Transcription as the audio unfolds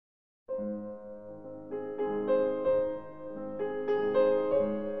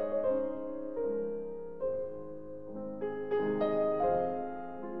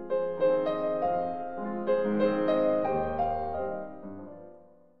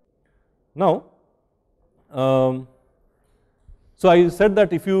Now, so I said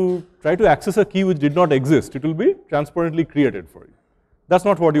that if you try to access a key which did not exist, it will be transparently created for you. That's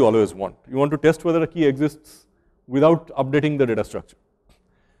not what you always want. You want to test whether a key exists without updating the data structure.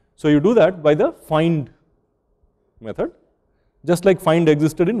 So you do that by the find method, just like find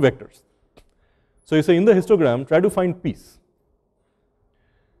existed in vectors. So you say in the histogram, try to find piece,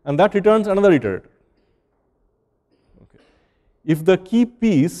 and that returns another iterator. Okay. If the key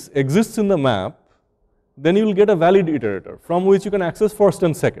piece exists in the map, then you will get a valid iterator from which you can access first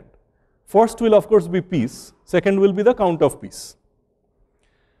and second. First will of course be piece, second will be the count of piece.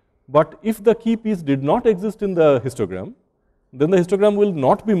 But if the key piece did not exist in the histogram, then the histogram will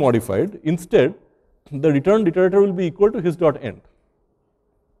not be modified. Instead, the returned iterator will be equal to his.end.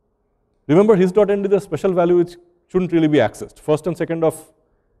 Remember, his.end is a special value which shouldn't really be accessed. First and second of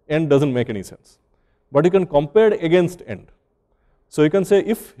end doesn't make any sense. But you can compare against end. So you can say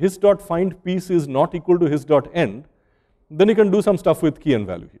if his.find piece is not equal to his.end, then you can do some stuff with key and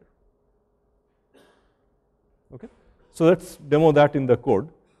value here. Okay? So let's demo that in the code.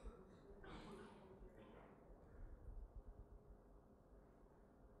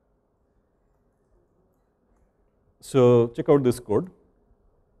 So check out this code.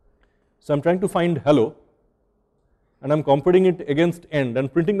 So I'm trying to find hello, and I'm comparing it against end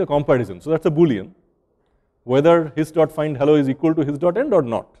and printing the comparison. So that's a Boolean, whether his.find hello is equal to his.end or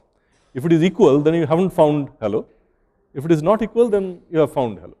not. If it is equal, then you haven't found hello. If it is not equal, then you have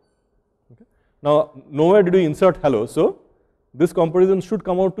found hello. Okay. Now, nowhere did we insert hello, so this comparison should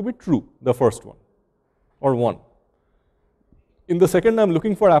come out to be true, the first one, or 1. In the second, I'm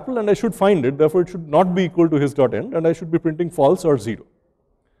looking for apple, and I should find it, therefore it should not be equal to his.end, and I should be printing false or 0.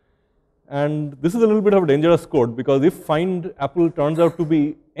 And this is a little bit of a dangerous code, because if find apple turns out to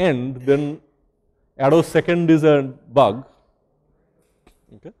be end, then arrow second is a bug.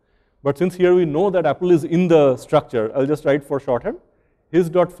 Okay. But since here we know that apple is in the structure, I'll just write for shorthand,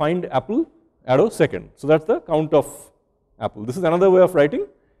 his.find apple arrow second. So that's the count of apple. This is another way of writing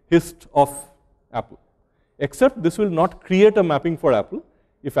hist of apple. Except this will not create a mapping for apple.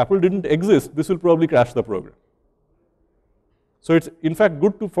 If apple didn't exist, this will probably crash the program. So it's in fact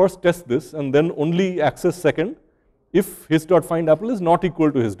good to first test this and then only access second if his.find apple is not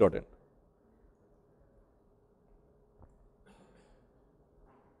equal to his.end.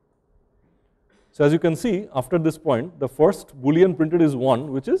 So as you can see, after this point, the first Boolean printed is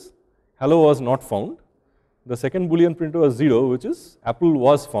 1, which is hello was not found. The second Boolean printed was 0, which is apple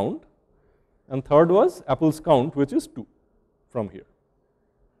was found. And third was apple's count, which is 2 from here.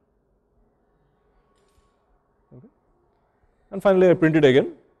 Okay. And finally, I print it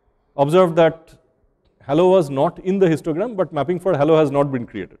again. Observe that hello was not in the histogram, but mapping for hello has not been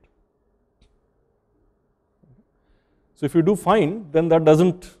created. So if you do find, then that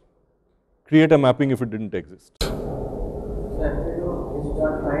doesn't create a mapping if it didn't exist. So if you do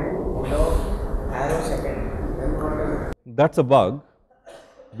his.find hello arrow second, then what is it? That's a bug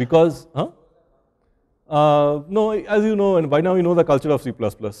because, no, as you know, and by now you know the culture of C++,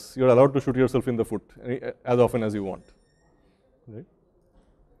 you're allowed to shoot yourself in the foot as often as you want. Right?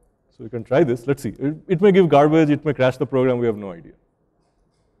 So you can try this, let's see. It may give garbage, it may crash the program, we have no idea.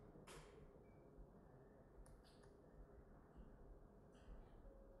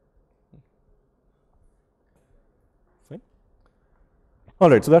 Fine. All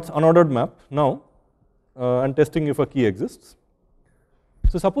right, so that's unordered map. Now, and testing if a key exists.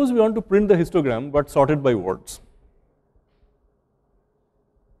 So suppose we want to print the histogram but sorted by words.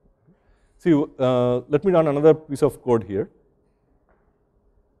 See, let me run another piece of code here.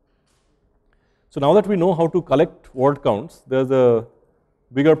 So now that we know how to collect word counts, there's a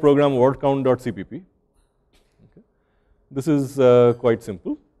bigger program wordcount.cpp. Okay. This is quite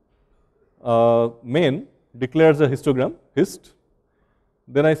simple. Main declares a histogram, hist.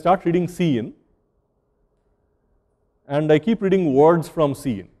 Then I start reading cin. And I keep reading words from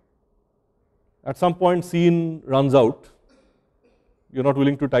cin. At some point, cin runs out. You're not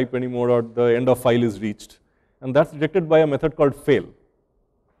willing to type anymore, or the end of file is reached. And that's detected by a method called fail.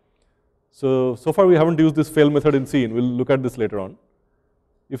 So far we haven't used this fail method in cin. We'll look at this later on.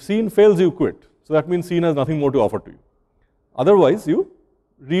 If cin fails, you quit. So that means cin has nothing more to offer to you. Otherwise, you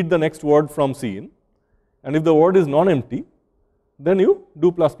read the next word from cin. And if the word is non-empty, then you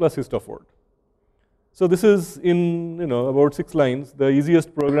do ++ hist of word. So this is in about 6 lines, the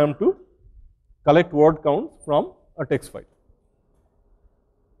easiest program to collect word counts from a text file.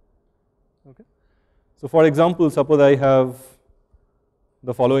 Okay. So for example, suppose I have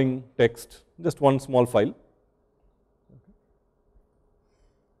the following text, just one small file. Okay.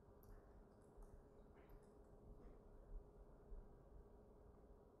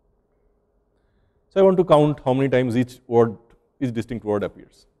 So I want to count how many times each distinct word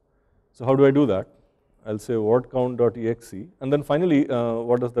appears. So how do I do that? I'll say word count.exe, and then finally,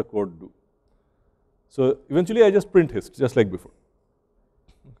 what does the code do? So eventually, I just print hist, just like before.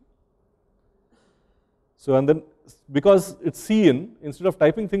 So and then, because it's cin, instead of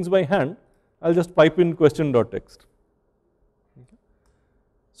typing things by hand, I'll just pipe in question.text.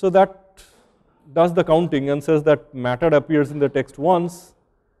 So that does the counting and says that matter appears in the text once,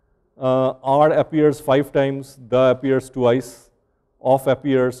 R appears 5 times, the appears twice, of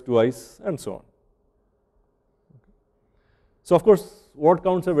appears twice, and so on. So of course, word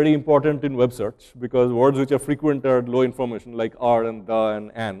counts are very important in web search because words which are frequent are low information like R and the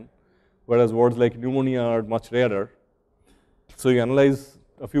and an, whereas words like pneumonia are much rarer. So you analyze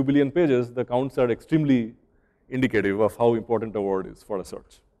a few billion pages, the counts are extremely indicative of how important a word is for a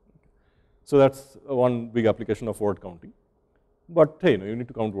search. So that's one big application of word counting. But hey, you need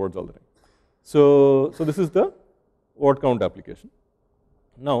to count words all the time. So this is the word count application.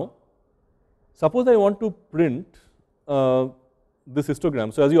 Now, suppose I want to print this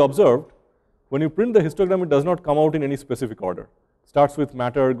histogram. So as you observed, when you print the histogram, it does not come out in any specific order. Starts with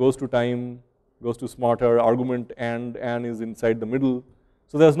matter, goes to time, goes to smarter, argument and is inside the middle.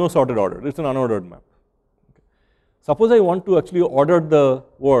 So there's no sorted order. It's an unordered map. Okay. Suppose I want to actually order the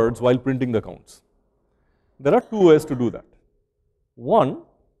words while printing the counts. There are 2 ways to do that. One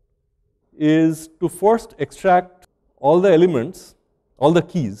is to first extract all the elements, all the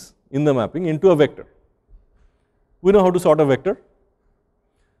keys in the mapping into a vector. We know how to sort a vector.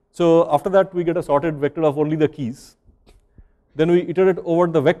 So after that, we get a sorted vector of only the keys. Then we iterate over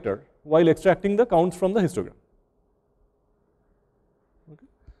the vector while extracting the counts from the histogram. Okay.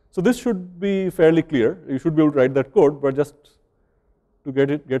 So this should be fairly clear. You should be able to write that code, but just to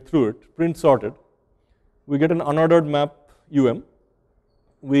get through it, print sorted. We get an unordered map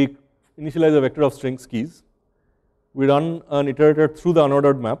we initialize a vector of strings keys. We run an iterator through the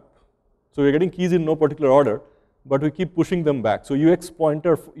unordered map. So we're getting keys in no particular order, but we keep pushing them back. So ux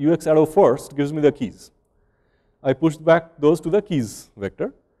arrow first gives me the keys. I pushed back those to the keys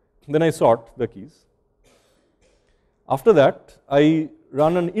vector. Then I sort the keys. After that, I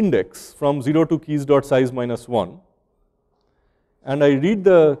run an index from 0 to keys.size minus 1. And I read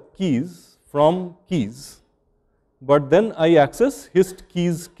the keys from keys. But then I access hist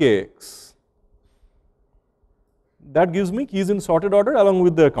keys kx. That gives me keys in sorted order along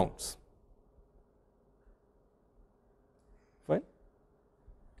with their counts. Fine.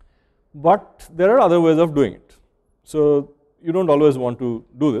 But there are other ways of doing it. So you don't always want to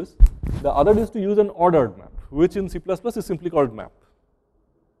do this. The other is to use an ordered map, which in C++ is simply called map.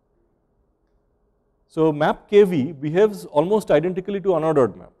 So map kv behaves almost identically to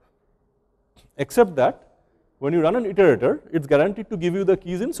unordered map, except that when you run an iterator, it's guaranteed to give you the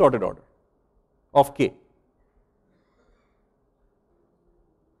keys in sorted order of k.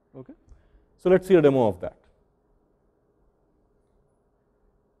 Okay. So let's see a demo of that.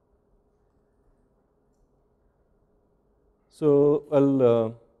 So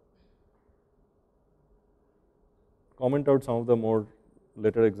I'll comment out some of the more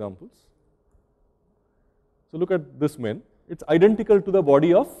later examples. So look at this main. It's identical to the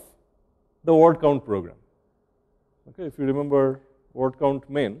body of the word count program. Okay, if you remember word count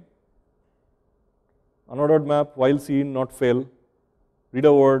main, unordered map, while seen, not fail, read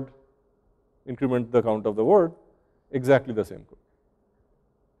a word, increment the count of the word, exactly the same code.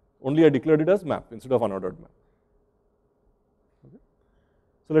 Only I declared it as map instead of unordered map. Okay.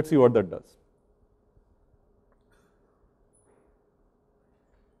 So let's see what that does.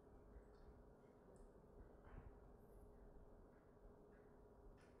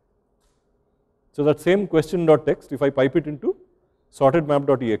 So that same question.text, if I pipe it into sorted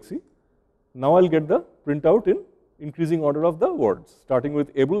map.exe, now I'll get the printout in increasing order of the words, starting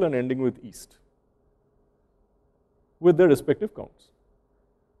with able and ending with east, with their respective counts.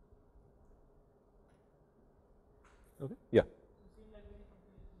 Okay. Yeah.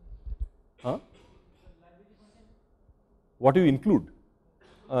 Huh? What do you include?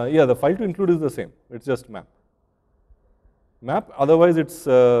 Yeah, the file to include is the same. It's just map. Map. Otherwise, it's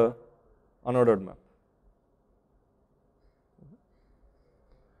unordered map.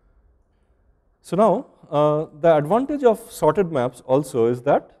 So now, the advantage of sorted maps also is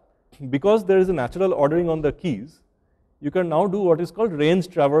that because there is a natural ordering on the keys, you can now do what is called range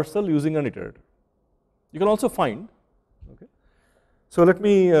traversal using an iterator. You can also find. Okay. So let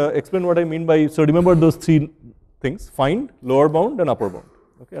me explain what I mean by, so remember those 3 things, find, lower bound and upper bound.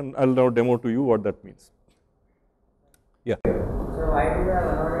 Okay, and I'll now demo to you what that means. Yeah. So why do you have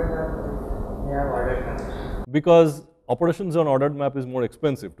unordered map? You have ordered map. Because operations on ordered map is more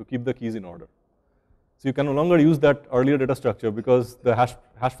expensive to keep the keys in order. So you can no longer use that earlier data structure because the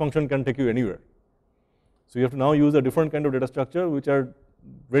hash function can take you anywhere. So you have to now use a different kind of data structure, which are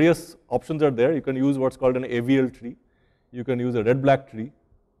various options are there. You can use what's called an AVL tree. You can use a red-black tree,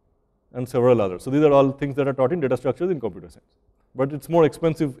 and several others. So these are all things that are taught in data structures in computer science. But it's more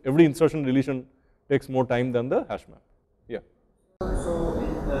expensive. Every insertion deletion takes more time than the hash map. Yeah. So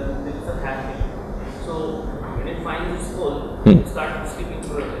there is a hashing. So when you find this code, you start skipping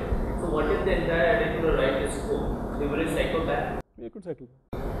through it. So what if the entire array to the right is code? They will cycle back? You could cycle back.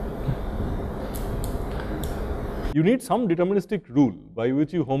 You need some deterministic rule by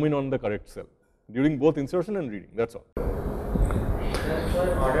which you home in on the correct cell during both insertion and reading. That's all. For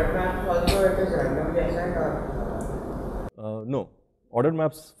ordered maps also it is randomly assigned or? No. Ordered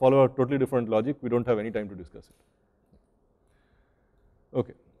maps follow a totally different logic. We don't have any time to discuss it.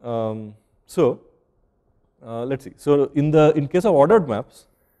 Okay. Let's see. So in case of ordered maps,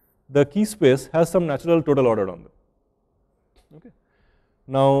 the key space has some natural total order on them. Okay.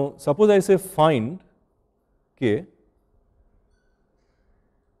 Now suppose I say find k.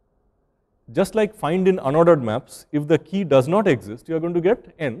 Just like find in unordered maps, if the key does not exist, you are going to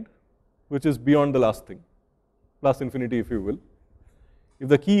get end, which is beyond the last thing, plus infinity if you will. If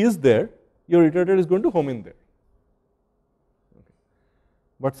the key is there, your iterator is going to home in there. Okay.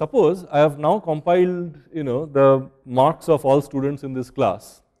 But suppose I have now compiled, the marks of all students in this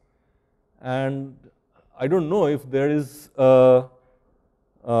class, and I don't know if there is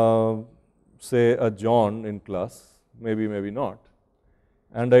say a John in class, maybe, maybe not.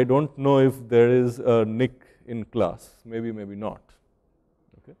 And I don't know if there is a Nick in class, maybe, maybe not.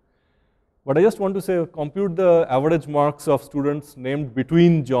 Okay. But I just want to say compute the average marks of students named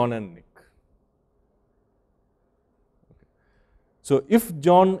between John and Nick. Okay. So if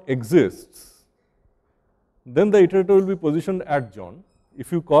John exists, then the iterator will be positioned at John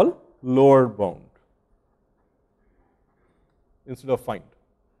if you call lower bound instead of find.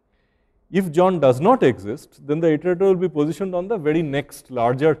 If John does not exist, then the iterator will be positioned on the very next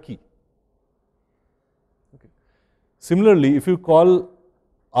larger key. Okay. Similarly, if you call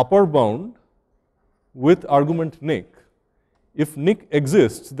upper bound with argument Nick, if Nick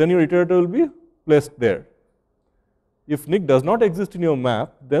exists, then your iterator will be placed there. If Nick does not exist in your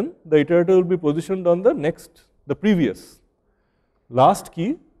map, then the iterator will be positioned on the previous last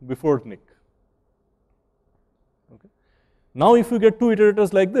key before Nick. Okay. Now if you get two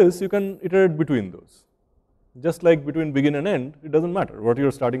iterators like this, you can iterate between those. Just like between begin and end, it doesn't matter what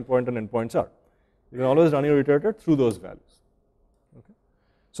your starting point and end points are. You can always run your iterator through those values. Okay.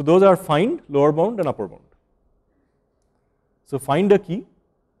 So those are find, lower bound and upper bound. So find a key,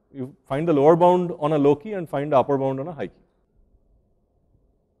 you find the lower bound on a low key and find the upper bound on a high key.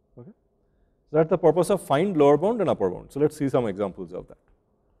 Okay. So that's the purpose of find, lower bound and upper bound. So let's see some examples of that.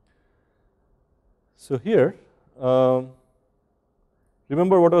 So here,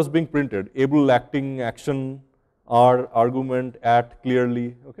 remember what was being printed, able, acting, action, are, argument, at,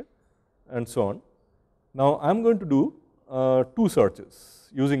 clearly, okay, and so on. Now I'm going to do two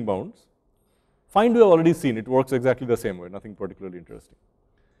searches using bounds. Find we have already seen, it works exactly the same way, nothing particularly interesting.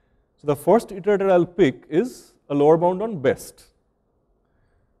 So the first iterator I'll pick is a lower bound on best.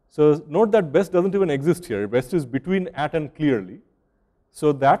 So note that best doesn't even exist here, best is between at and clearly.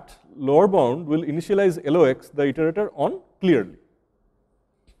 So that lower bound will initialize LOX, the iterator on clearly.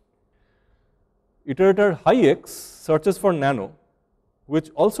 Iterator high x searches for nano, which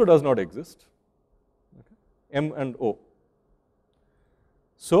also does not exist, okay, M and O.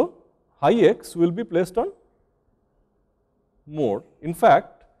 So high x will be placed on more. In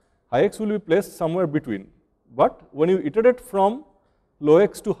fact, high x will be placed somewhere between. But when you iterate from low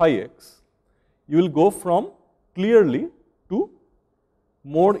x to high x, you will go from clearly to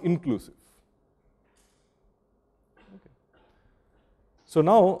more inclusive. Okay. So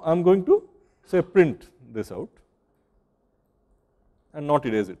now I'm going to say print this out and not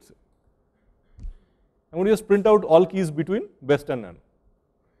erase it. I'm going to just print out all keys between best and nano.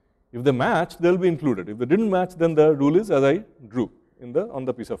 If they match, they will be included. If they didn't match, then the rule is as I drew on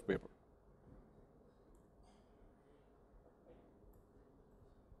the piece of paper.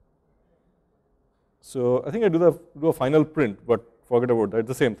 So I think I do a final print, but forget about that, it's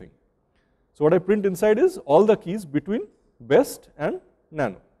the same thing. So what I print inside is all the keys between best and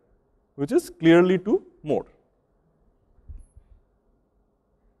nano, which is clearly to more.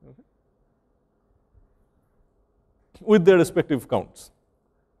 Okay. With their respective counts.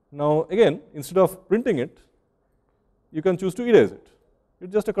 Now again, instead of printing it, you can choose to erase it.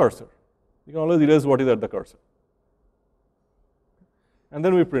 It's just a cursor. You can always erase what is at the cursor. And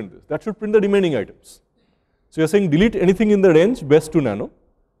then we print this. That should print the remaining items. So you're saying delete anything in the range best to nano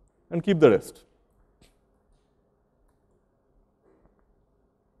and keep the rest.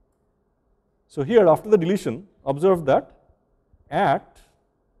 So here, after the deletion, observe that at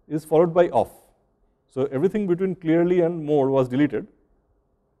is followed by off. So everything between clearly and more was deleted,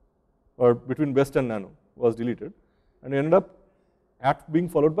 or between best and nano was deleted, and you ended up at being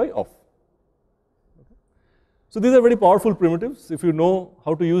followed by off. Okay. So these are very powerful primitives. If you know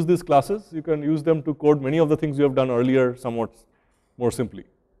how to use these classes, you can use them to code many of the things you have done earlier somewhat more simply,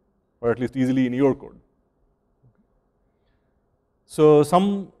 or at least easily in your code. So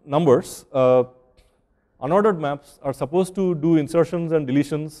some numbers, unordered maps are supposed to do insertions and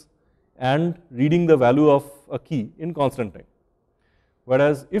deletions and reading the value of a key in constant time.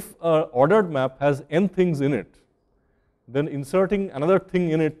 Whereas if an ordered map has n things in it, then inserting another thing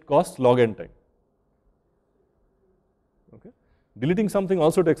in it costs log n time. Okay. Deleting something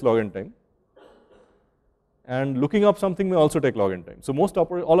also takes log n time, and looking up something may also take log n time. So most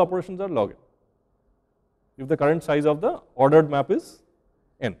all operations are log n, if the current size of the ordered map is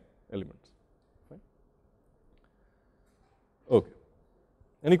n elements. Fine. Okay.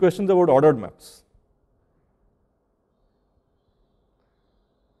 Any questions about ordered maps?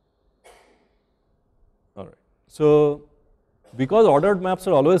 All right. So because ordered maps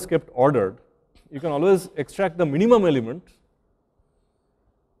are always kept ordered, you can always extract the minimum element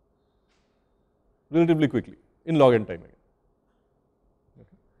relatively quickly in log n time again.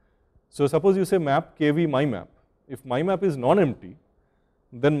 Okay. So suppose you say map kv mymap. If mymap is non-empty,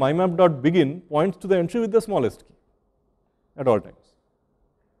 then mymap.begin points to the entry with the smallest key at all times.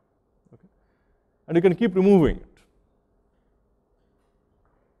 Okay. And you can keep removing it.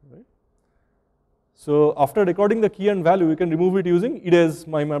 Right. So after recording the key and value, you can remove it using ides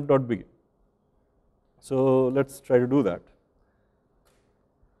mymap.begin. So let's try to do that.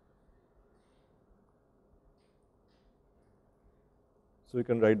 So we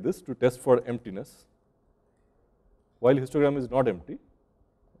can write this to test for emptiness while histogram is not empty.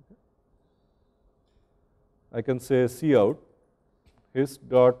 Okay. I can say cout hist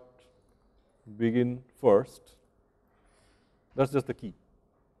dot begin first. That's just the key.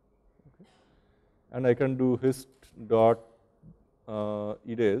 Okay. And I can do hist dot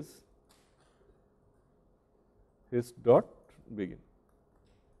ides hist dot begin.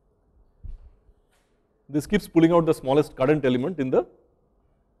 This keeps pulling out the smallest current element in the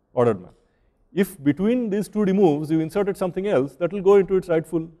ordered map. If between these two removes you inserted something else, that will go into its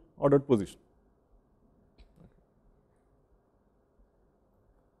rightful ordered position.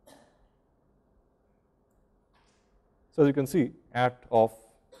 So as you can see, at, off,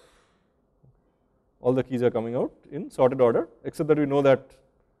 all the keys are coming out in sorted order, except that we know that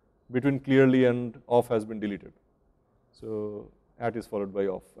between clearly and off has been deleted. So at is followed by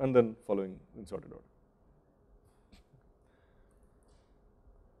off, and then following in sorted order.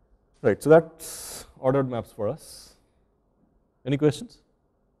 Right, so that's ordered maps for us. Any questions?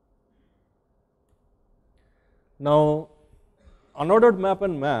 Now, unordered map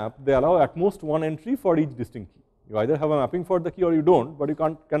and map, they allow at most one entry for each distinct key. You either have a mapping for the key or you don't, but you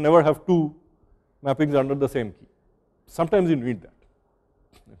can never have two mappings under the same key. Sometimes you need that.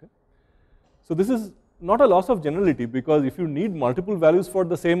 Okay. So this is not a loss of generality, because if you need multiple values for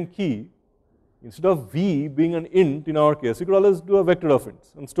the same key, instead of v being an int in our case, you could always do a vector of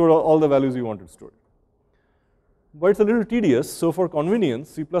ints and store all the values you wanted stored. But it's a little tedious, so for convenience,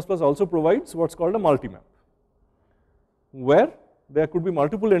 C++ also provides what's called a multi-map, where there could be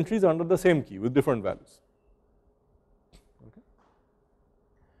multiple entries under the same key with different values. Okay.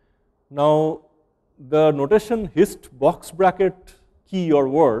 Now, the notation hist box bracket key or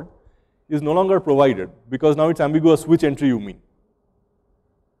word is no longer provided, because now it's ambiguous which entry you mean.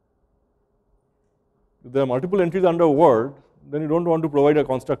 If there are multiple entries under a word, then you don't want to provide a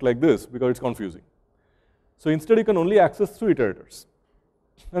construct like this, because it's confusing. So instead you can only access through iterators,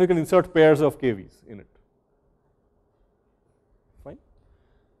 and you can insert pairs of KVs in it. Fine.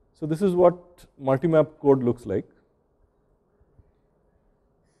 So this is what multi-map code looks like.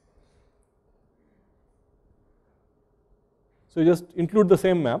 So you just include the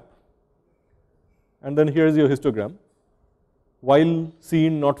same map, and then here's your histogram. While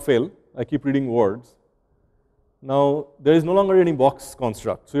seen, not fail, I keep reading words. Now, there is no longer any box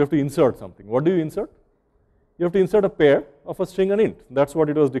construct, so you have to insert something. What do you insert? You have to insert a pair of a string and int. That's what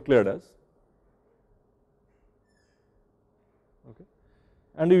it was declared as. Okay.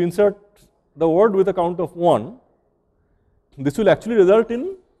 And you insert the word with a count of 1. This will actually result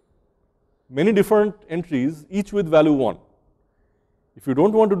in many different entries, each with value 1. If you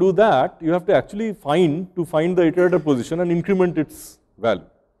don't want to do that, you have to actually find the iterator position and increment its value.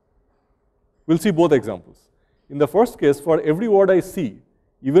 We'll see both examples. In the first case, for every word I see,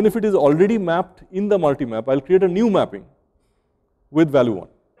 even if it is already mapped in the multi-map, I'll create a new mapping with value 1.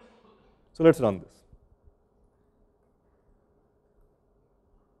 So let's run this.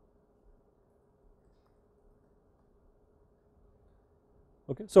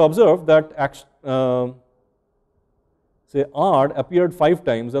 Okay, so observe that say R appeared 5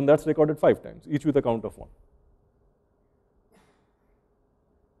 times, and that's recorded 5 times, each with a count of 1.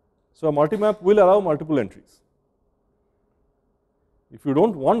 So a multimap will allow multiple entries. If you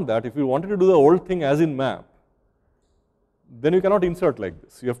don't want that, if you wanted to do the old thing as in map, then you cannot insert like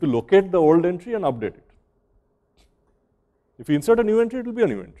this. You have to locate the old entry and update it. If you insert a new entry, it will be a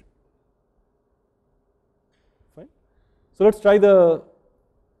new entry. Fine. So let's try the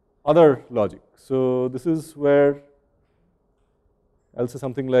other logic. So this is where I'll say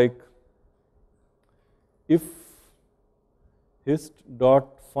something like, if hist dot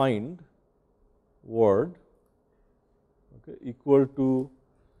find word, okay, equal to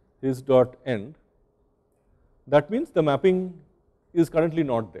hist dot end, that means the mapping is currently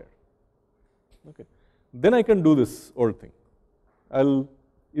not there. Okay. Then I can do this old thing. I'll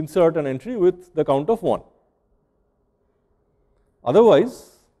insert an entry with the count of 1.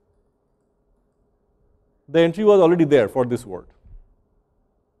 Otherwise, the entry was already there for this word.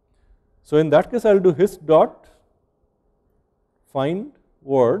 So in that case, I'll do hist dot find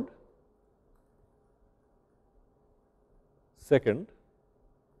word second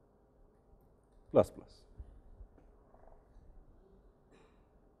plus plus.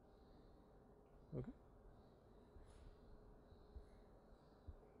 Okay.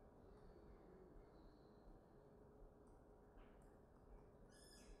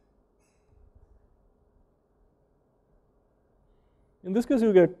 In this case,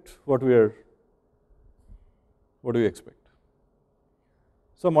 you get what we expect.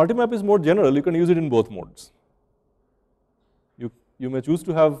 So multimap is more general. You can use it in both modes. You may choose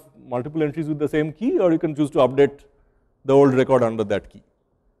to have multiple entries with the same key, or you can choose to update the old record under that key.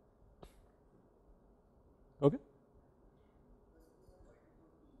 Okay.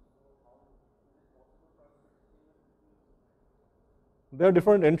 There are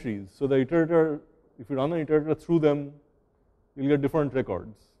different entries. So the iterator, if you run an iterator through them, you'll get different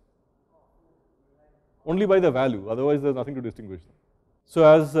records. Only by the value, otherwise there's nothing to distinguish them. So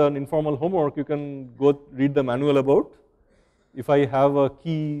as an informal homework, you can go read the manual about, if I have a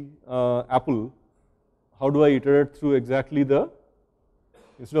key apple, how do I iterate through exactly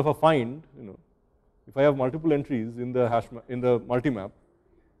instead of a find, if I have multiple entries in the multimap,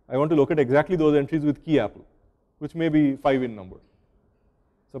 I want to locate exactly those entries with key apple, which may be 5 in number.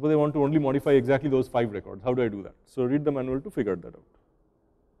 Suppose I want to only modify exactly those 5 records. How do I do that? So read the manual to figure that out.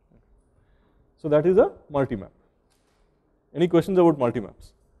 So that is a multimap. Any questions about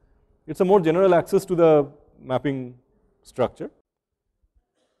multimaps? It's a more general access to the mapping structure.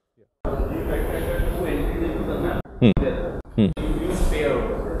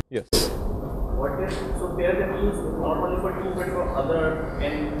 Yes. So pair can use not only for 2 but for other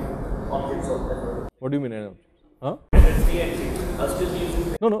n objects also. What do you mean n objects? Huh?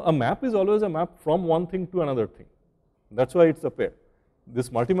 Still No, a map is always a map from one thing to another thing. That's why it's a pair. This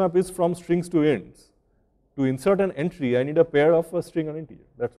multimap is from strings to ends. To insert an entry, I need a pair of a string and integer.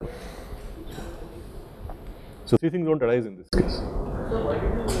 That's why. So 3 things don't arise in this case. So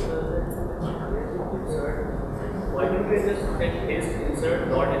why did we just take hist insert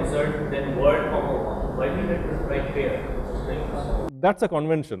dot insert then word comma 1? Why did it write pair? That's a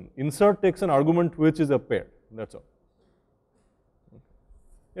convention. Insert takes an argument which is a pair. That's all.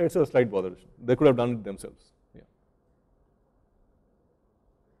 Yeah, it's a slight botheration. They could have done it themselves. Yeah.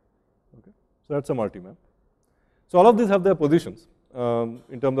 Okay. So that's a multimap. So all of these have their positions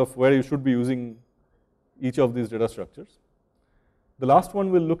in terms of where you should be using each of these data structures. The last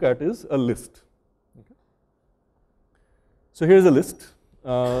one we'll look at is a list. Okay. So here's a list.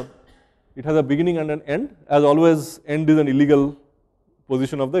 It has a beginning and an end. As always, end is an illegal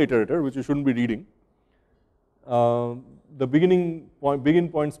position of the iterator, which you shouldn't be reading. The begin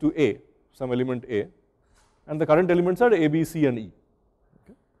points to A, some element A, and the current elements are A, B, C, and E.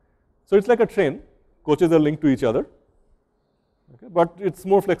 Okay. So it's like a train. Coaches are linked to each other, okay, but it's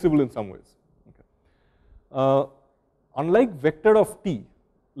more flexible in some ways. Okay. Unlike vector of T,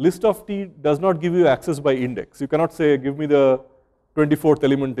 list of T does not give you access by index. You cannot say, give me the 24th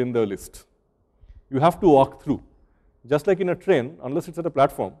element in the list. You have to walk through. Just like in a train, unless it's at a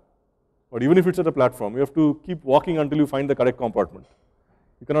platform, or even if it's at a platform, you have to keep walking until you find the correct compartment.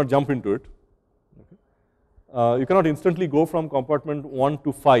 You cannot jump into it. Okay. You cannot instantly go from compartment 1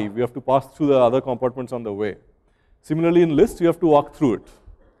 to 5. You have to pass through the other compartments on the way. Similarly, in lists, you have to walk through it.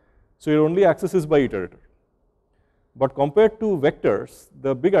 So your only access is by iterator. But compared to vectors,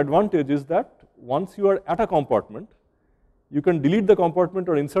 the big advantage is that once you are at a compartment, you can delete the compartment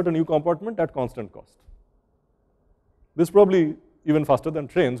or insert a new compartment at constant cost. This is probably even faster than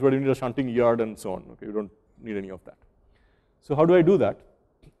trains where you need a shunting yard and so on. Okay, you don't need any of that. So how do I do that?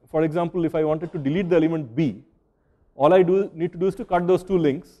 For example, if I wanted to delete the element B, all I need to do is to cut those two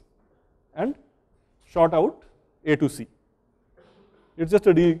links and short out A to C. It's just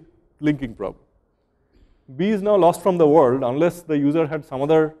a delinking problem. B is now lost from the world unless the user had some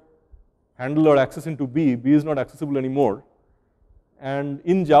other handle or access into B. B is not accessible anymore. And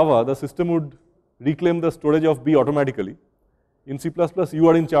in Java, the system would reclaim the storage of B automatically. In C++, you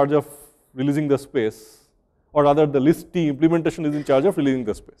are in charge of releasing the space, or rather the list T implementation is in charge of releasing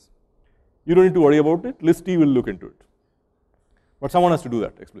the space. You don't need to worry about it, list T will look into it. But someone has to do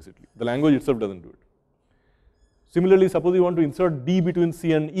that explicitly. The language itself doesn't do it. Similarly, suppose you want to insert D between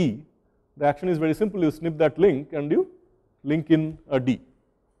C and E, the action is very simple. You snip that link and you link in a D.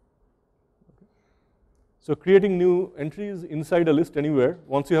 Okay. So creating new entries inside a list anywhere,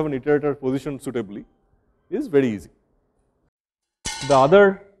 once you have an iterator positioned suitably, is very easy. The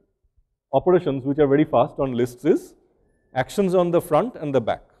other operations which are very fast on lists is actions on the front and the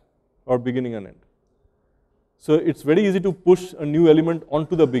back, or beginning and end. So it's very easy to push a new element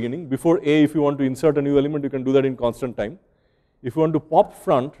onto the beginning. Before A, if you want to insert a new element, you can do that in constant time. If you want to pop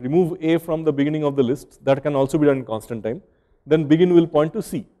front, remove A from the beginning of the list, that can also be done in constant time. Then begin will point to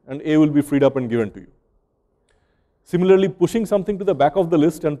C, and A will be freed up and given to you. Similarly, pushing something to the back of the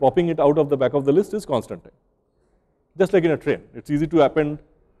list and popping it out of the back of the list is constant time. Just like in a train, it's easy to append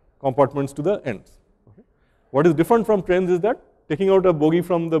compartments to the ends. Okay. What is different from trains is that taking out a bogie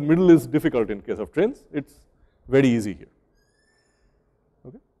from the middle is difficult in case of trains. It's very easy here.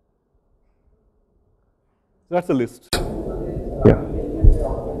 Okay. So that's a list. Yeah.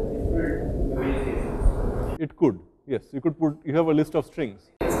 It could, yes. You could put, you have a list of strings.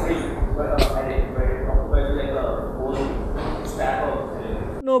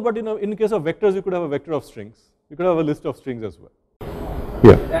 No, but in case of vectors, you could have a vector of strings. You could have a list of strings as well.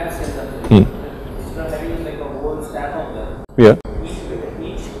 Yeah. That sense actually. Instead of having like a whole stack of them. Yeah.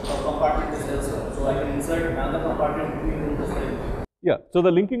 Each compartment is elsewhere. So I can insert another compartment between the string. Yeah. So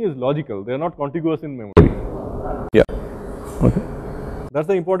the linking is logical. They are not contiguous in memory. Yeah. Okay. That's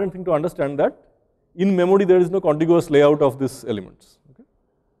the important thing to understand, that in memory there is no contiguous layout of these elements. Okay.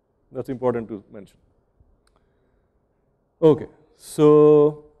 That's important to mention. Okay.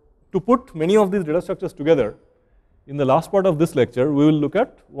 So to put many of these data structures together, in the last part of this lecture, we will look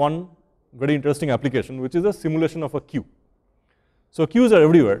at one very interesting application, which is a simulation of a queue. So queues are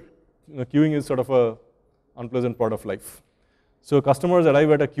everywhere. Queuing is sort of an unpleasant part of life. So customers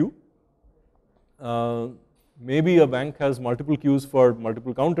arrive at a queue. Maybe a bank has multiple queues for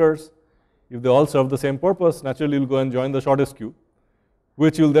multiple counters. If they all serve the same purpose, naturally you'll go and join the shortest queue,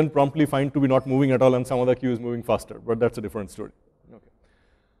 which you'll then promptly find to be not moving at all, and some other queue is moving faster, but that's a different story.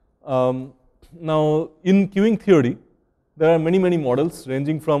 Okay. Now, in queuing theory, there are many, many models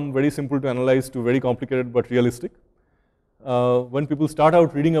ranging from very simple to analyze to very complicated but realistic. When people start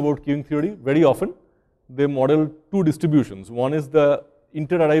out reading about queuing theory, very often they model two distributions. One is the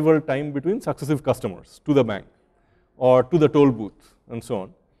inter-arrival time between successive customers to the bank or to the toll booth and so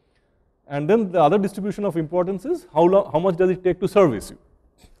on. And then the other distribution of importance is how much does it take to service you.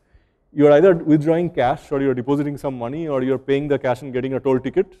 You're either withdrawing cash, or you're depositing some money, or you're paying the cash and getting a toll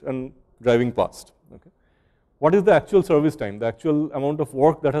ticket and driving past. Okay. What is the actual service time, the actual amount of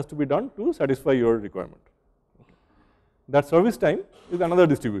work that has to be done to satisfy your requirement? Okay. That service time is another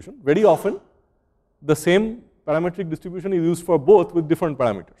distribution. Very often, the same parametric distribution is used for both with different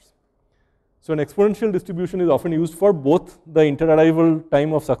parameters. So an exponential distribution is often used for both the inter-arrival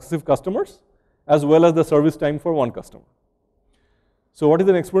time of successive customers as well as the service time for one customer. So what is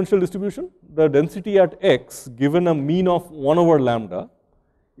an exponential distribution? The density at x given a mean of 1 over lambda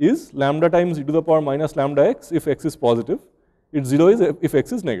is lambda times e to the power minus lambda x if x is positive. It's 0 is if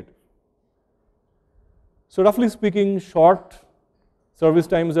x is negative. So roughly speaking, short service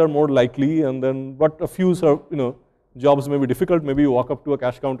times are more likely, and then but a few jobs may be difficult. Maybe you walk up to a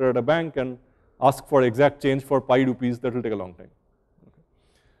cash counter at a bank and ask for exact change for pi rupees. That will take a long time.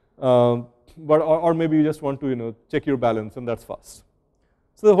 Okay. Or maybe you just want to check your balance, and that's fast.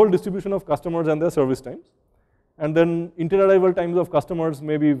 So the whole distribution of customers and their service times. And then inter-arrival times of customers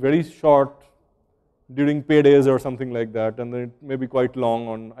may be very short during paydays or something like that, and then it may be quite long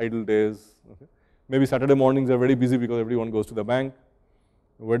on idle days. Okay. Maybe Saturday mornings are very busy because everyone goes to the bank.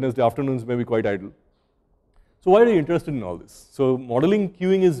 Wednesday afternoons may be quite idle. So why are you interested in all this? So modeling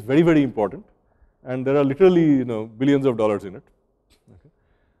queuing is very, very important, and there are literally billions of dollars in it.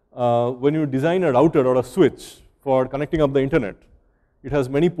 Okay. When you design a router or a switch for connecting up the internet, it has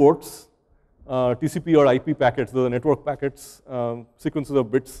many ports, TCP or IP packets, the network packets, sequences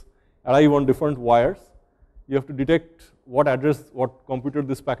of bits arrive on different wires. You have to detect what address, what computer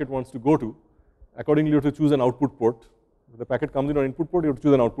this packet wants to go to. Accordingly, you have to choose an output port. If the packet comes in on input port, you have to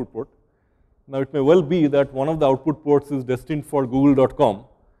choose an output port. Now, it may well be that one of the output ports is destined for google.com,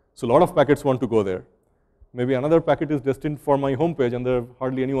 so a lot of packets want to go there. Maybe another packet is destined for my home page, and there's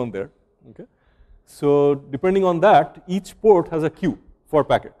hardly anyone there. Okay? So depending on that, each port has a queue for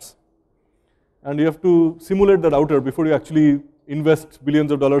packets. And you have to simulate the router before you actually invest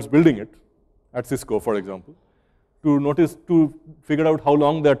billions of dollars building it, at Cisco, for example, to figure out how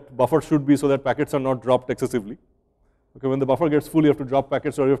long that buffer should be so that packets are not dropped excessively. Okay, when the buffer gets full, you have to drop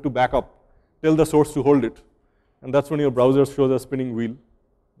packets or you have to back up, tell the source to hold it, and that's when your browser shows a spinning wheel.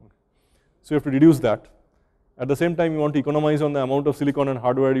 Okay. So you have to reduce that. At the same time, you want to economize on the amount of silicon and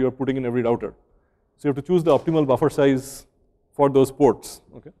hardware you are putting in every router. So you have to choose the optimal buffer size for those ports.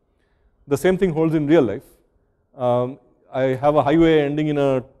 Okay. The same thing holds in real life. I have a highway ending in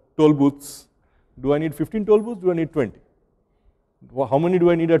a toll booths. Do I need 15 toll booths? Do I need 20? How many do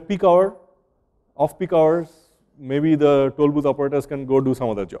I need at peak hour? Off peak hours, maybe the toll booth operators can go do some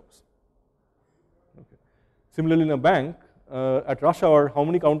other jobs. Okay. Similarly, in a bank, at rush hour, how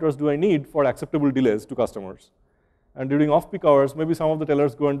many counters do I need for acceptable delays to customers? And during off peak hours, maybe some of the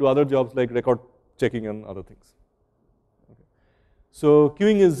tellers go and do other jobs like record checking and other things. Okay. So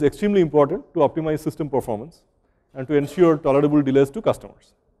queuing is extremely important to optimize system performance and to ensure tolerable delays to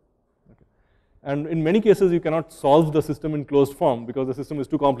customers. Okay. And in many cases, you cannot solve the system in closed form because the system is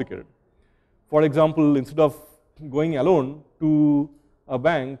too complicated. For example, instead of going alone to a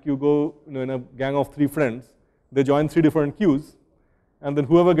bank, you go in a gang of 3 friends. They join 3 different queues, and then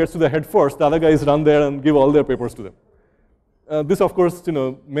whoever gets to the head first, the other guys run there and give all their papers to them. This, of course,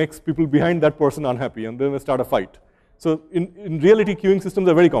 makes people behind that person unhappy, and then they start a fight. So in reality, queuing systems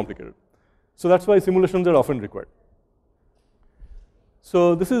are very complicated. So that's why simulations are often required.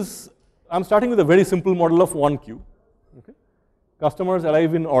 So I'm starting with a very simple model of one queue. Okay. Customers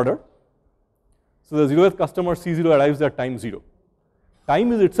arrive in order. So the 0th customer C0 arrives at time 0.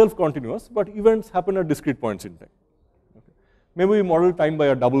 Time is itself continuous, but events happen at discrete points in time. Okay. Maybe we model time by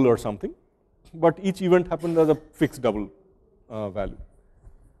a double or something, but each event happens as a fixed double value.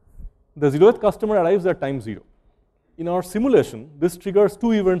 The 0th customer arrives at time 0. In our simulation, this triggers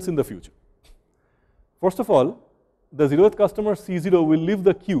 2 events in the future. First of all, the 0th customer C0 will leave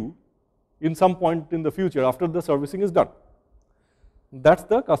the queue in some point in the future after the servicing is done. That's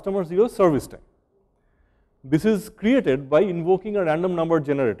the customer 0 service time. This is created by invoking a random number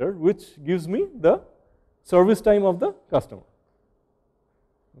generator, which gives me the service time of the customer.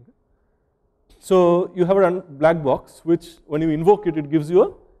 Okay. So you have a black box, which when you invoke it, it gives you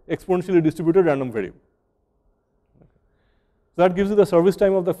an exponentially distributed random variable. Okay. So that gives you the service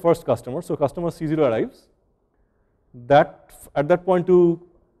time of the first customer. So customer C0 arrives. That at that point to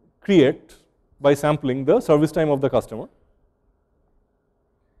create by sampling the service time of the customer.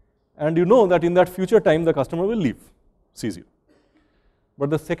 And you know that in that future time, the customer will leave C0.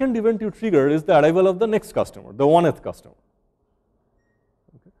 But the second event you trigger is the arrival of the next customer, the 1th customer.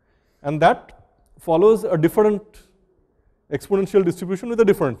 Okay. And that follows a different exponential distribution with a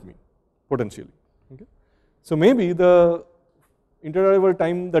different mean, potentially. Okay. So maybe the interarrival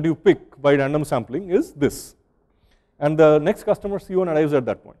time that you pick by random sampling is this. And the next customer C1 arrives at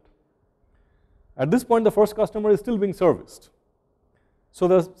that point. At this point, the first customer is still being serviced. So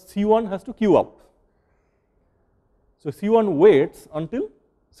the C1 has to queue up. So C1 waits until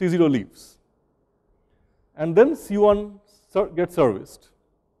C0 leaves. And then C1 gets serviced.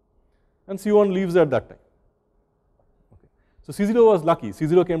 And C1 leaves at that time. Okay. So C0 was lucky.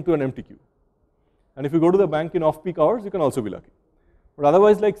 C0 came to an empty queue. And if you go to the bank in off-peak hours, you can also be lucky. But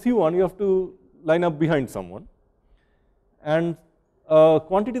otherwise, like C1, you have to line up behind someone. And a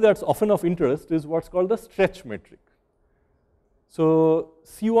quantity that's often of interest is what's called the stretch metric. So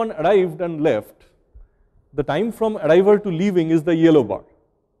C1 arrived and left. The time from arrival to leaving is the yellow bar.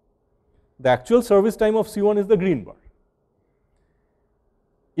 The actual service time of C1 is the green bar.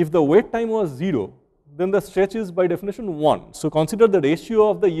 If the wait time was 0, then the stretch is by definition 1. So consider the ratio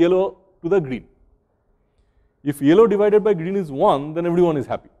of the yellow to the green. If yellow divided by green is 1, then everyone is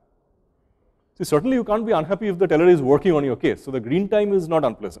happy. See, certainly you can't be unhappy if the teller is working on your case. So the green time is not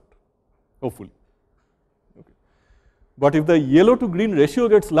unpleasant, hopefully. Okay. But if the yellow to green ratio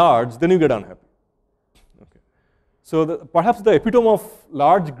gets large, then you get unhappy. Okay. So perhaps the epitome of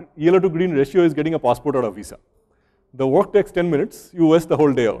large yellow to green ratio is getting a passport or a visa. The work takes 10 minutes, you waste the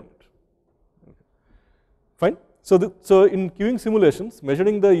whole day on it. Okay. Fine. So in queuing simulations,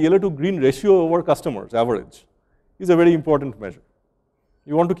 measuring the yellow to green ratio over customers, average, is a very important measure.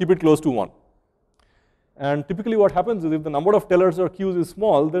 You want to keep it close to 1. And typically what happens is if the number of tellers or queues is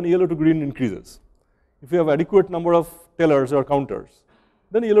small, then yellow to green increases. If you have adequate number of tellers or counters,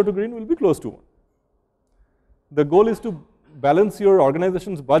 then yellow to green will be close to 1. The goal is to balance your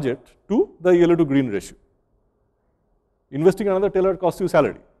organization's budget to the yellow to green ratio. Investing another teller costs you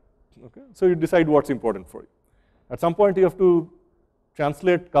salary. Okay? So you decide what's important for you. At some point you have to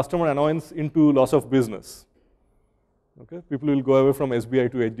translate customer annoyance into loss of business. Okay? People will go away from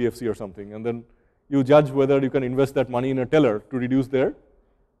SBI to HDFC or something, and then you judge whether you can invest that money in a teller to reduce their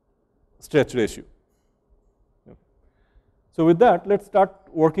stretch ratio. Okay. So with that, let's start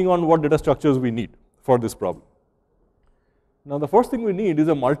working on what data structures we need for this problem. Now the first thing we need is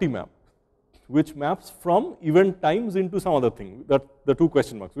a multi-map, which maps from event times into some other thing, that the 2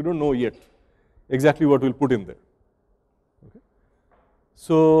 question marks. We don't know yet exactly what we'll put in there. Okay.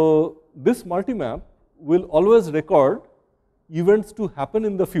 So this multi-map will always record events to happen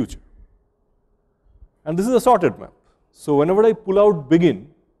in the future. And this is a sorted map. So whenever I pull out begin,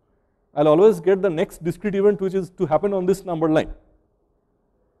 I'll always get the next discrete event which is to happen on this number line.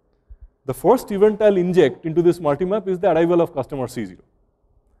 The first event I'll inject into this multi-map is the arrival of customer C0.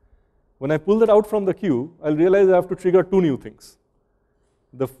 When I pull that out from the queue, I'll realize I have to trigger 2 new things: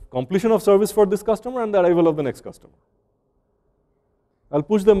 the completion of service for this customer and the arrival of the next customer. I'll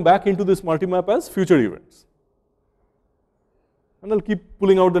push them back into this multi-map as future events. And I'll keep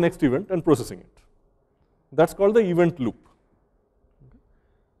pulling out the next event and processing it. That's called the event loop.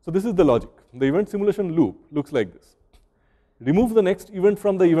 So this is the logic. The event simulation loop looks like this. Remove the next event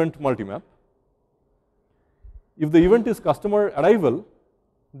from the event multi-map. If the event is customer arrival,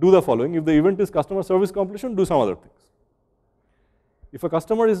 do the following. If the event is customer service completion, do some other things. If a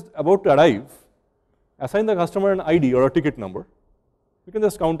customer is about to arrive, assign the customer an ID or a ticket number. You can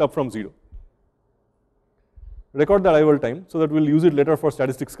just count up from 0. Record the arrival time so that we'll use it later for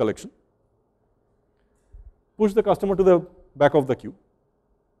statistics collection. Push the customer to the back of the queue,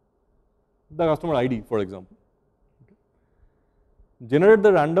 the customer ID, for example. Okay. Generate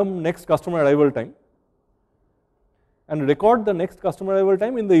the random next customer arrival time and record the next customer arrival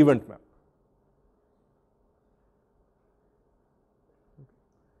time in the event map.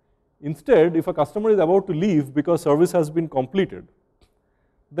 Instead, if a customer is about to leave because service has been completed,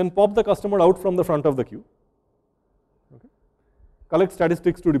 then pop the customer out from the front of the queue. Okay. Collect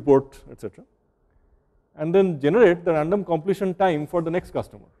statistics to report, etc. And then generate the random completion time for the next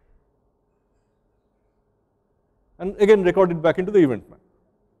customer. And again record it back into the event map.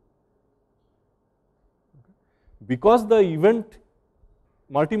 Okay. Because the event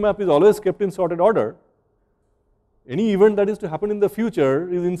multi-map is always kept in sorted order, any event that is to happen in the future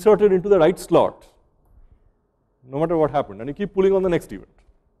is inserted into the right slot, no matter what happened, and you keep pulling on the next event.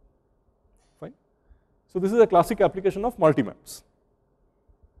 Fine. So this is a classic application of multi-maps.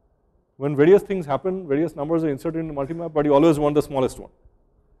 When various things happen, various numbers are inserted into multi-map, but you always want the smallest one.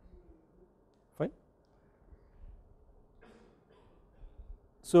 Fine.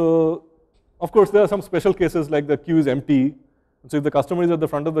 So of course there are some special cases like the queue is empty. So if the customer is at the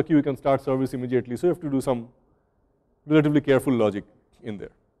front of the queue, you can start service immediately. So you have to do some relatively careful logic in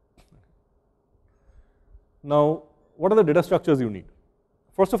there. Now, what are the data structures you need?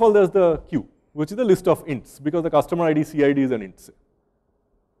 First of all, there's the queue, which is the list of ints, because the customer ID CID is an int. Say.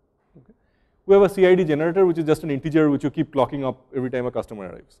 Okay. We have a CID generator, which is just an integer which you keep clocking up every time a customer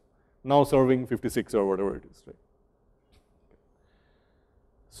arrives. Now serving 56 or whatever it is. Right?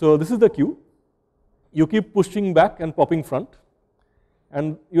 So this is the queue. You keep pushing back and popping front,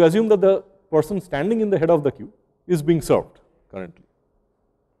 and you assume that the person standing in the head of the queue is being served currently.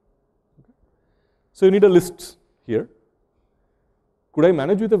 Okay. So you need a list here. Could I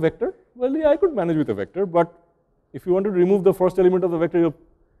manage with a vector? Well, yeah, I could manage with a vector, but if you want to remove the first element of the vector, you're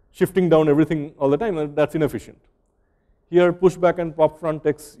shifting down everything all the time, and that's inefficient. Here, push back and pop front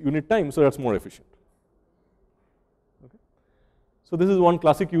takes unit time, so that's more efficient. Okay. So this is one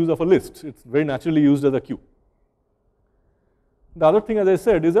classic use of a list. It's very naturally used as a queue. The other thing, as I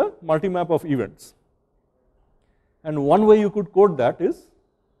said, is a multi-map of events. And one way you could code that is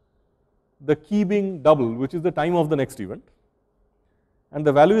the key being double, which is the time of the next event, and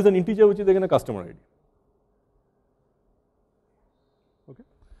the value is an integer, which is again a customer ID. Okay.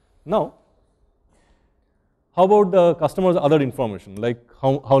 Now, how about the customer's other information, like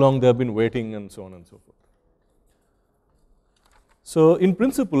how long they have been waiting and so on and so forth. So in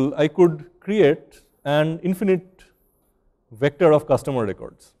principle, I could create an infinite vector of customer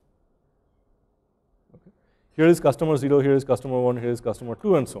records. Here is customer 0, here is customer 1, here is customer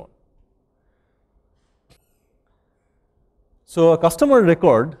 2, and so on. So a customer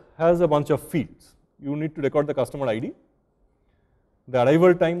record has a bunch of fields. You need to record the customer ID, the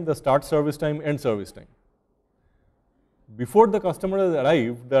arrival time, the start service time, end service time. before the customer has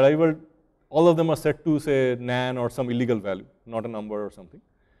arrived, the arrival, all of them are set to say nan or some illegal value, not a number or something.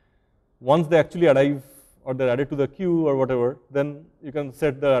 Once they actually arrive or they're added to the queue or whatever, then you can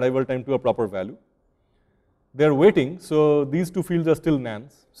set the arrival time to a proper value. They're waiting, so these two fields are still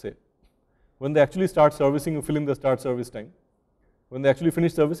nans, say. When they actually start servicing, you fill in the start service time. When they actually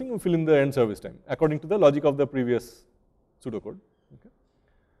finish servicing, you fill in the end service time, according to the logic of the previous pseudocode. Okay.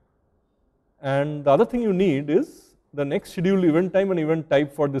 And the other thing you need is the next scheduled event time and event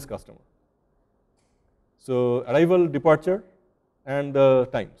type for this customer. So arrival, departure, and the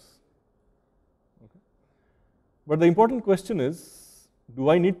times. Okay. But the important question is, do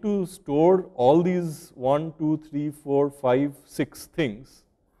I need to store all these 1, 2, 3, 4, 5, 6 things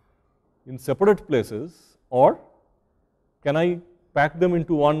in separate places, or can I pack them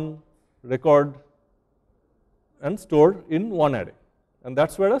into one record and store in one array? And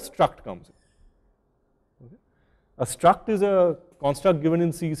that's where a struct comes in. Okay. A struct is a construct given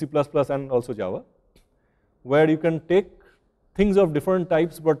in C, C++, and also Java, where you can take things of different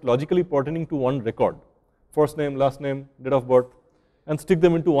types but logically pertaining to one record, first name, last name, date of birth, and stick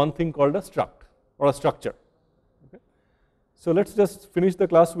them into one thing called a struct or a structure. Okay. So let's just finish the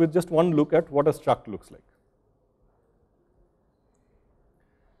class with just one look at what a struct looks like.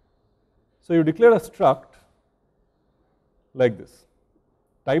 So you declare a struct like this,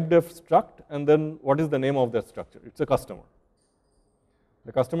 type def struct, and then what is the name of that structure? It's a customer.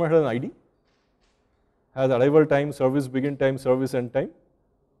 The customer has an ID, has arrival time, service begin time, service end time,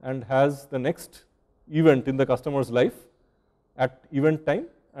 and has the next event in the customer's life at event time,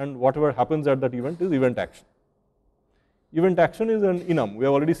 and whatever happens at that event is event action. Event action is an enum. We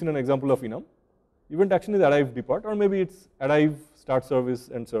have already seen an example of enum. Event action is arrive, depart, or maybe it's arrive, start service,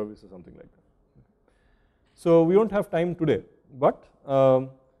 end service, or something like that. So we won't have time today, but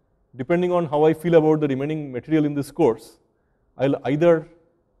depending on how I feel about the remaining material in this course, I'll either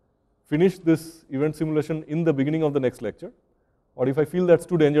finish this event simulation in the beginning of the next lecture, or if I feel that's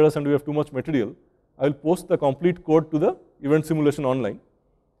too dangerous and we have too much material, I'll post the complete code to the event simulation online.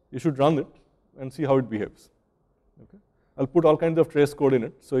 You should run it and see how it behaves. Okay. I'll put all kinds of trace code in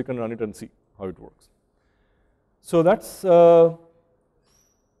it so you can run it and see how it works. So that's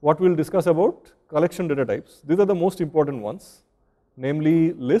what we'll discuss about collection data types. These are the most important ones,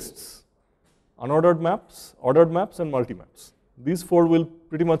 namely lists, unordered maps, ordered maps, and multi-maps. These 4 will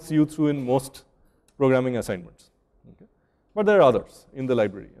pretty much see you through in most programming assignments. Okay. But there are others in the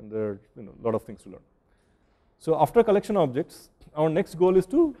library, and there are a lot of things to learn. So after collection objects, our next goal is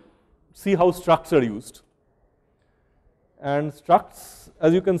to see how structs are used. And structs,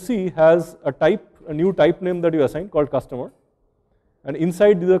 as you can see, has a type, a new type name that you assign called customer, and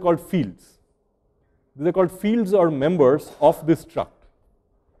inside these are called fields. These are called fields or members of this struct.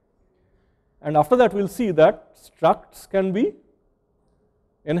 And after that, we'll see that structs can be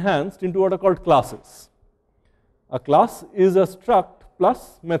enhanced into what are called classes. A class is a struct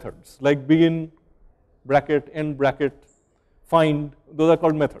plus methods, like begin, bracket, end bracket, find, those are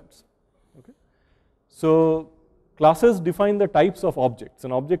called methods. Okay. So classes define the types of objects,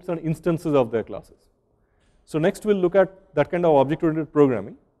 and objects are instances of their classes. So next we'll look at that kind of object-oriented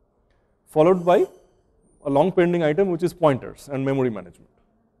programming, followed by a long pending item which is pointers and memory management.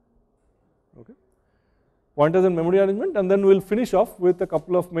 Okay. Pointers and memory management, and then we'll finish off with a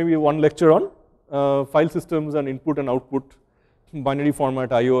couple of, maybe one lecture on file systems and input and output, binary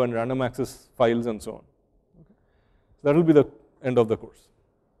format, IO, and random access files, and so on. Okay. So that will be the end of the course.